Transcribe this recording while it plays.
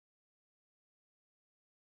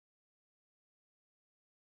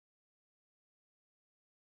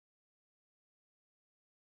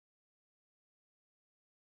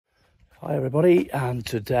Hi everybody, and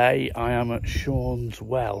today I am at Schorne's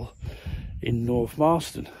well in North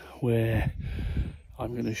Marston, where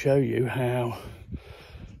I'm going to show you how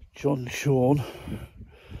John Schorne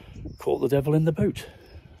caught the devil in the boot,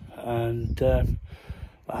 and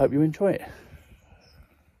I hope you enjoy it.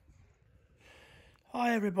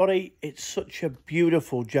 Hi everybody, it's such a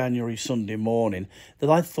beautiful January Sunday morning that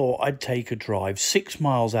I thought I'd take a drive 6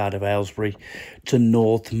 miles out of Aylesbury to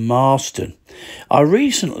North Marston. I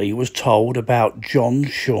recently was told about John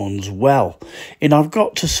Schorne's well, and I've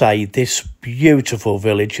got to say, this beautiful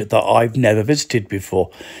village that I've never visited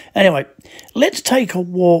before. Anyway, let's take a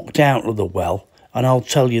walk down to the well and I'll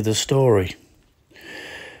tell you the story.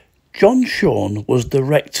 John Schorne was the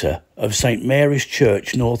rector of St Mary's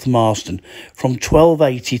Church, North Marston, from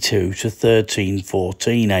 1282 to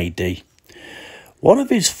 1314 AD. One of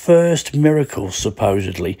his first miracles,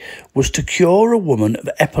 supposedly, was to cure a woman of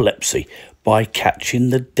epilepsy by catching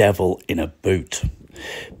the devil in a boot.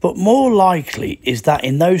 But more likely is that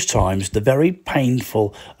in those times the very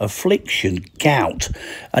painful affliction, gout,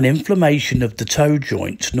 an inflammation of the toe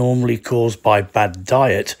joint normally caused by bad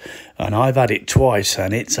diet, and I've had it twice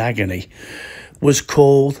and it's agony, was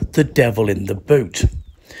called the devil in the boot.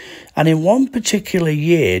 And in one particular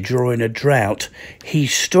year during a drought, he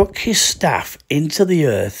stuck his staff into the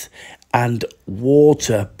earth and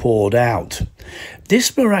water poured out.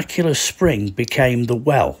 This miraculous spring became the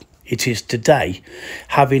well it is today,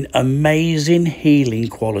 having amazing healing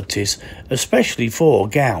qualities, especially for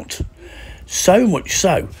gout. So much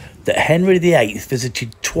so that Henry VIII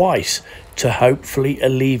visited twice to hopefully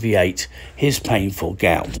alleviate his painful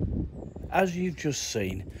gout. As you've just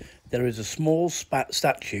seen, there is a small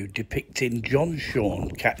statue depicting John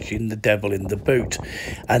Schorne catching the devil in the boot,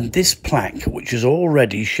 and this plaque, which is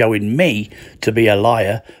already showing me to be a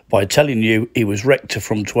liar by telling you he was rector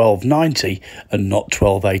from 1290 and not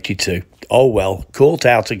 1282. Oh well, caught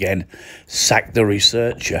out again. Sack the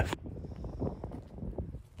researcher.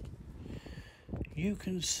 You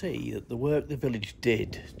can see that the work the village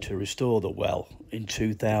did to restore the well in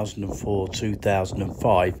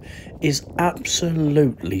 2004-2005 is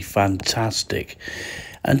absolutely fantastic.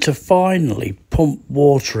 And to finally pump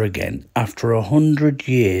water again after 100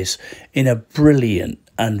 years in a brilliant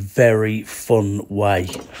and very fun way.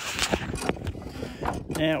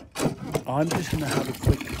 Now, I'm just going to have a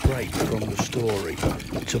quick break from the story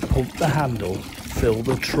to pump the handle, fill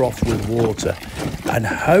the trough with water, and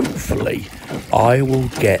hopefully I will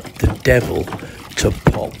get the devil to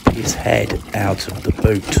pop his head out of the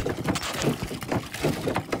boot.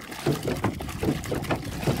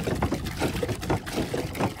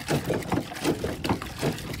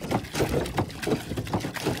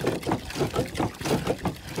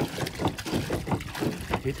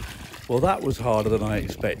 Well, that was harder than I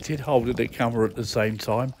expected, holding the camera at the same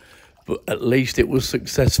time, but at least it was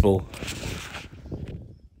successful.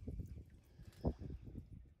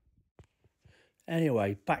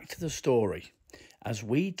 Anyway, back to the story, as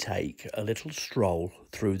we take a little stroll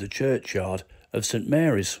through the churchyard of St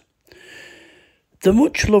Mary's. The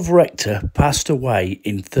much-loved rector passed away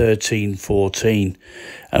in 1314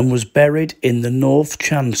 and was buried in the north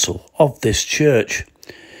chancel of this church.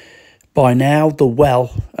 By now, the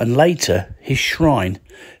well, and later his shrine,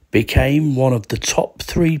 became one of the top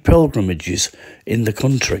 3 pilgrimages in the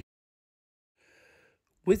country.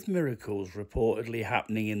 With miracles reportedly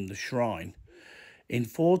happening in the shrine, in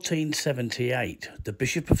 1478, the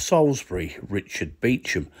Bishop of Salisbury, Richard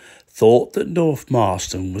Beauchamp, thought that North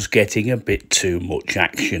Marston was getting a bit too much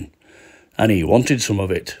action, and he wanted some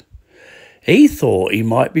of it. He thought he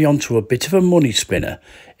might be onto a bit of a money spinner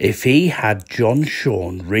if he had John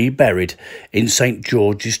Schorne reburied in St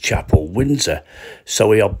George's Chapel, Windsor,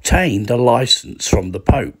 so he obtained a licence from the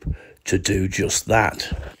Pope to do just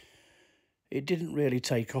that. It didn't really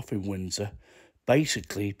take off in Windsor,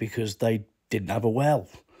 basically because they didn't have a well.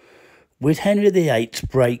 With Henry VIII's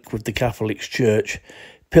break with the Catholic Church,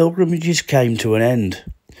 pilgrimages came to an end,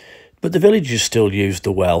 but the villagers still used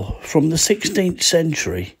the well. From the 16th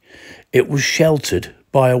century, it was sheltered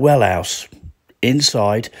by a well house.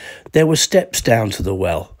 Inside, there were steps down to the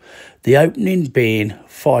well, the opening being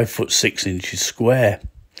 5 foot 6 inches square.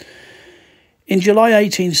 In July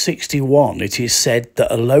 1861, it is said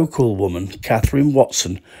that a local woman, Catherine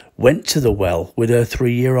Watson, went to the well with her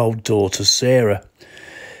 3-year-old daughter Sarah.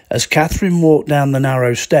 As Catherine walked down the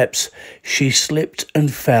narrow steps, she slipped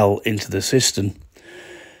and fell into the cistern.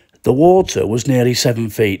 The water was nearly 7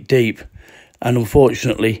 feet deep, and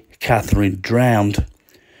unfortunately, Catherine drowned.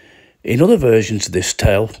 In other versions of this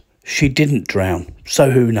tale, she didn't drown,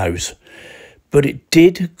 so who knows. But it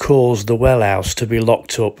did cause the well house to be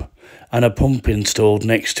locked up and a pump installed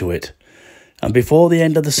next to it. and before the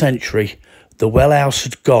end of the century, the well house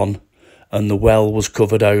had gone and the well was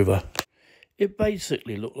covered over. It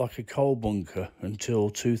basically looked like a coal bunker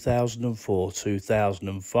until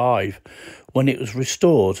 2004-2005, when it was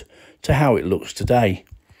restored to how it looks today.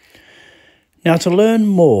 Now, to learn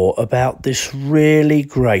more about this really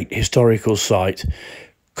great historical site,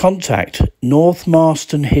 contact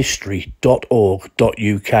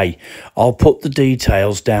northmarstonhistory.org.uk. I'll put the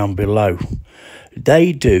details down below.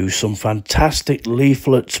 They do some fantastic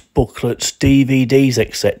leaflets, booklets, DVDs,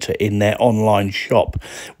 etc. in their online shop,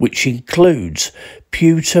 which includes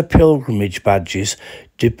pewter pilgrimage badges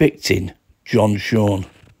depicting John Schorne.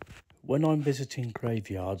 When I'm visiting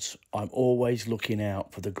graveyards, I'm always looking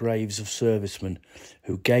out for the graves of servicemen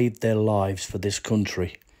who gave their lives for this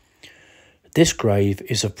country. This grave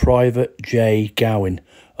is of Private J. Gowen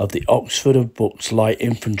of the Oxford and Bucks Light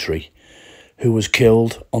Infantry, who was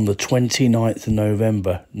killed on the 29th of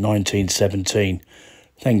November 1917.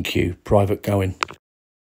 Thank you, Private Gowen.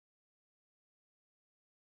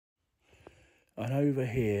 And over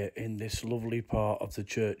here in this lovely part of the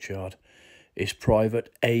churchyard is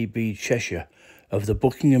Private A.B. Cheshire of the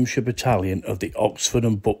Buckinghamshire Battalion of the Oxford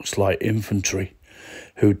and Bucks Light Infantry,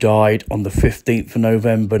 who died on the 15th of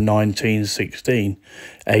November 1916,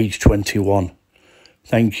 aged 21.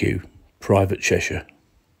 Thank you, Private Cheshire.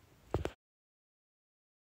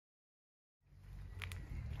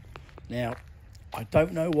 Now, I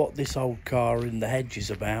don't know what this old car in the hedge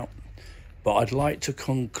is about, but I'd like to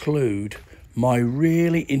conclude my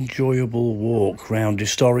really enjoyable walk round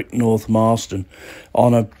historic North Marston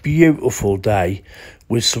on a beautiful day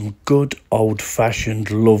with some good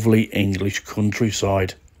old-fashioned lovely English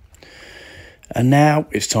countryside. And now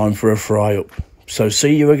it's time for a fry-up, so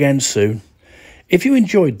see you again soon. If you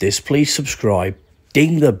enjoyed this, please subscribe,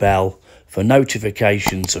 ding the bell for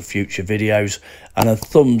notifications of future videos, and a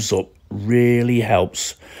thumbs up really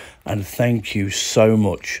helps. And thank you so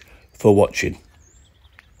much for watching.